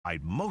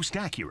Most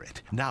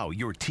accurate. Now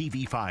your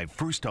TV5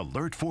 First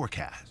Alert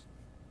forecast.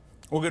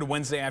 Well, good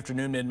Wednesday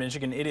afternoon,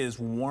 mid-Michigan. It is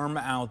warm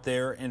out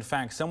there. In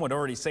fact, some would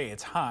already say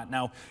it's hot.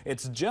 Now,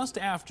 it's just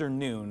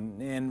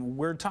afternoon, and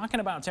we're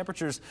talking about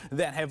temperatures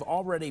that have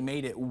already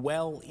made it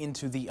well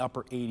into the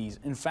upper 80s.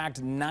 In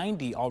fact,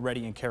 90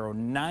 already in Cairo,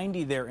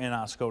 90 there in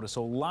Oscoda.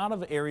 So a lot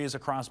of areas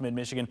across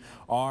mid-Michigan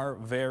are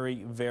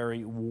very,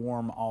 very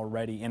warm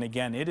already. And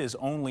again, it is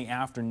only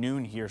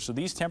afternoon here. So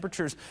these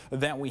temperatures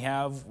that we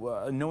have,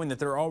 knowing that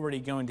they're already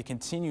going to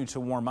continue to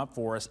warm up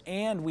for us,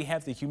 and we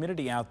have the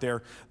humidity out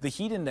there, the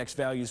heat index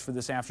values for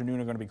this afternoon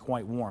are going to be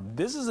quite warm.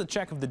 This is a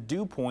check of the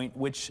dew point,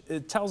 which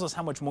tells us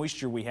how much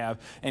moisture we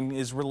have and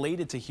is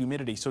related to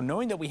humidity. So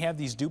knowing that we have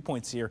these dew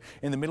points here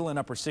in the middle and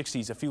upper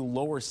 60s, a few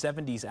lower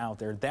 70s out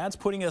there, that's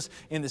putting us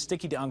in the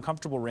sticky to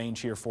uncomfortable range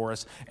here for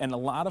us. And a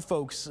lot of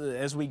folks,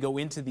 as we go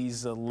into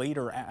these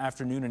later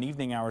afternoon and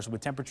evening hours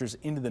with temperatures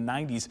into the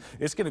 90s,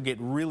 it's going to get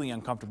really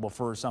uncomfortable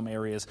for some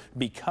areas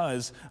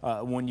because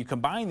when you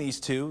combine these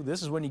two,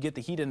 this is when you get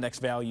the heat index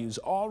values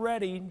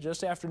already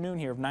just afternoon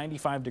here of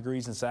 95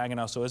 degrees in Saginaw.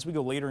 So as we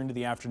go later into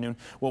the afternoon,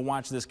 we'll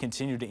watch this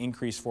continue to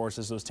increase for us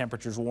as those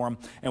temperatures warm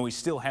and we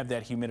still have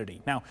that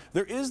humidity. Now,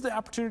 there is the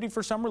opportunity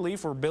for some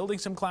relief. We're building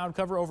some cloud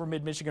cover over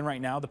mid-Michigan right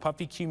now, the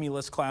puffy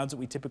cumulus clouds that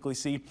we typically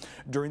see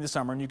during the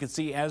summer. And you can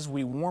see as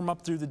we warm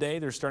up through the day,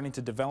 they're starting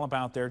to develop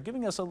out there,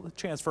 giving us a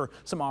chance for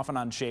some off and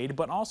on shade,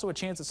 but also a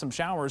chance at some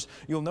showers.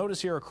 You'll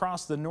notice here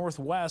across the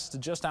northwest,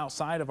 just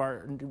outside of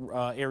our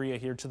area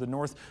here to the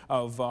north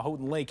of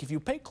Houghton Lake, if you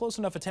pay close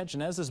enough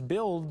attention as this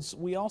builds,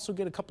 we also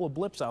get a couple of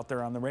blips out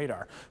there on the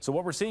radar. So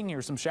what we're seeing here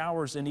is some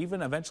showers and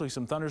even eventually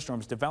some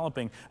thunderstorms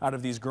developing out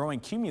of these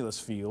growing cumulus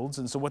fields.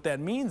 And so what that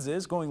means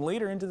is going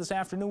later into this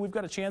afternoon, we've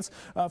got a chance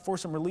for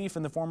some relief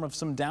in the form of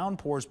some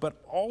downpours,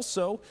 but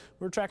also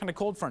we're tracking a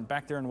cold front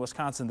back there in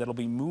Wisconsin that'll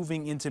be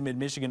moving into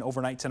mid-Michigan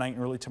overnight tonight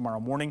and early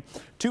tomorrow morning.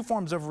 Two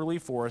forms of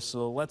relief for us.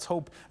 So let's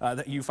hope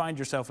that you find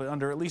yourself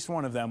under at least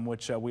one of them,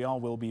 which we all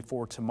will be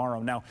for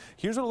tomorrow. Now,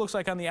 here's what it looks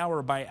like on the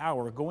hour by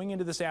hour. Going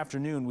into this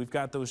afternoon, we've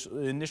got those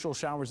initial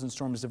showers and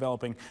storms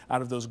developing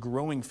out of those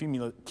growing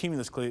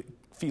cumulus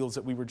fields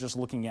that we were just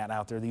looking at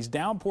out there. These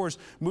downpours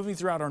moving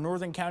throughout our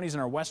northern counties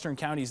and our western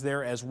counties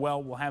there as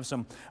well. We'll have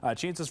some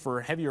chances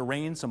for heavier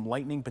rain, some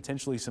lightning,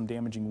 potentially some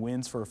damaging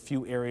winds for a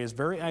few areas.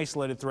 Very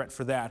isolated threat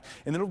for that.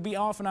 And it'll be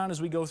off and on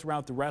as we go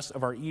throughout the rest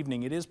of our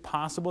evening. It is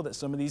possible that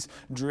some of these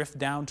drift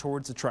down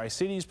towards the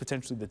Tri-Cities,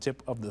 potentially the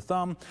tip of the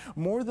thumb.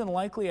 More than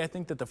likely, I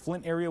think that the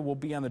Flint area will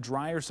be on the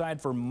drier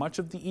side for much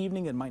of the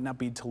evening. It might not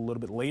be until a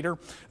little bit later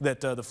that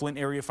the Flint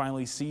area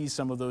finally sees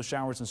some of those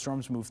showers and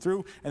storms move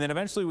through. And then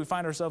eventually we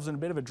find ourselves in a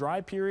bit of a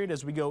dry period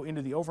as we go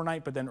into the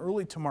overnight, but then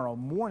early tomorrow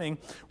morning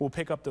we'll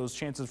pick up those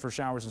chances for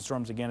showers and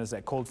storms again as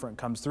that cold front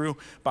comes through.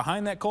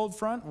 Behind that cold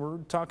front, we're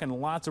talking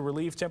lots of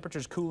relief.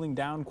 Temperatures cooling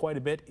down quite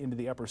a bit into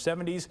the upper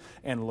 70s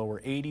and lower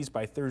 80s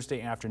by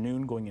Thursday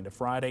afternoon going into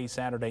Friday,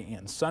 Saturday,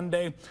 and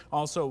Sunday.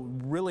 Also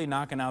really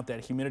knocking out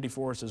that humidity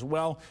for us as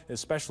well,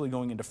 especially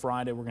going into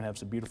Friday. We're going to have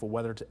some beautiful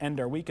weather to end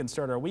our week and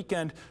start our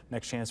weekend.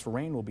 Next chance for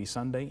rain will be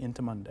Sunday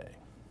into Monday.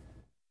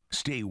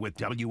 Stay with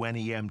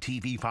WNEM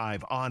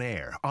TV5 on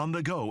air, on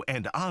the go,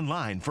 and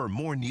online for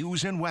more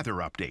news and weather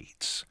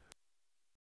updates.